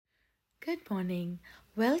Good morning.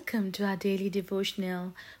 Welcome to our daily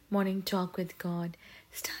devotional morning talk with God.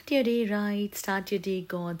 Start your day right, start your day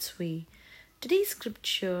God's way. Today's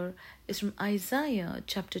scripture is from Isaiah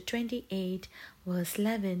chapter 28, verse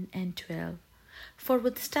 11 and 12. For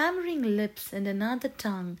with stammering lips and another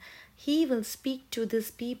tongue he will speak to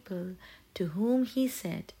this people to whom he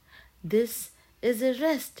said, This is a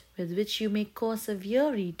rest with which you may cause a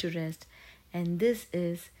weary to rest, and this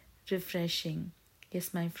is refreshing.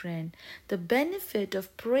 Yes, my friend, the benefit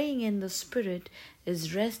of praying in the Spirit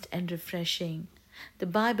is rest and refreshing. The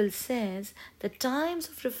Bible says that times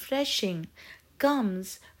of refreshing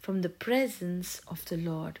comes from the presence of the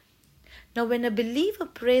Lord. Now, when a believer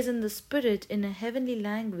prays in the Spirit in a heavenly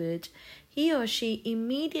language, he or she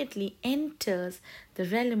immediately enters the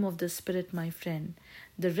realm of the Spirit, my friend,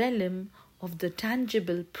 the realm of the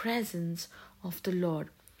tangible presence of the Lord.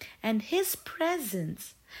 And His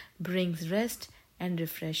presence brings rest and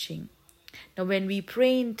refreshing. Now, when we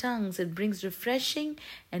pray in tongues, it brings refreshing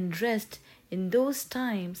and rest in those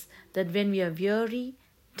times that when we are weary,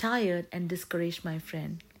 tired, and discouraged, my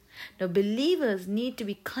friend. Now, believers need to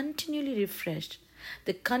be continually refreshed.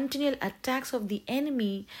 The continual attacks of the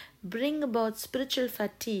enemy bring about spiritual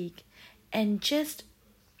fatigue, and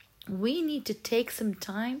we need to take some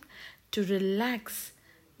time to relax,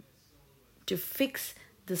 to fix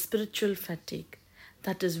the spiritual fatigue.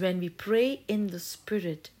 That is when we pray in the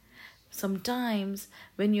Spirit. Sometimes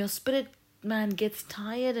when your spirit man gets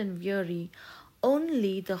tired and weary,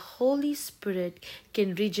 only the Holy Spirit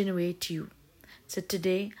can regenerate you. So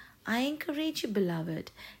today, I encourage you,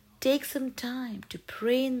 beloved, take some time to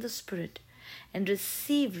pray in the Spirit and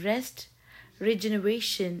receive rest,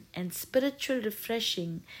 regeneration, and spiritual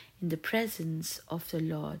refreshing in the presence of the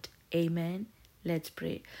Lord. Amen. Let's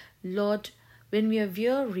pray. Lord, when we are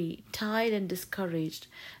weary, tired, and discouraged,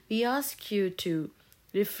 we ask you to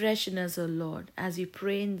refresh in us, O Lord, as we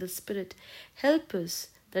pray in the Spirit. Help us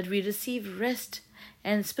that we receive rest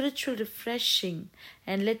and spiritual refreshing,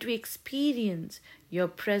 and let we experience your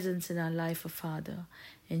presence in our life, O Father.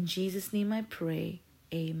 In Jesus' name I pray.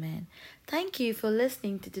 Amen. Thank you for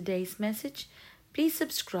listening to today's message. Please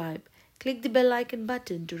subscribe. Click the bell icon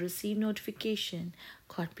button to receive notification.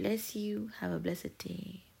 God bless you. Have a blessed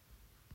day.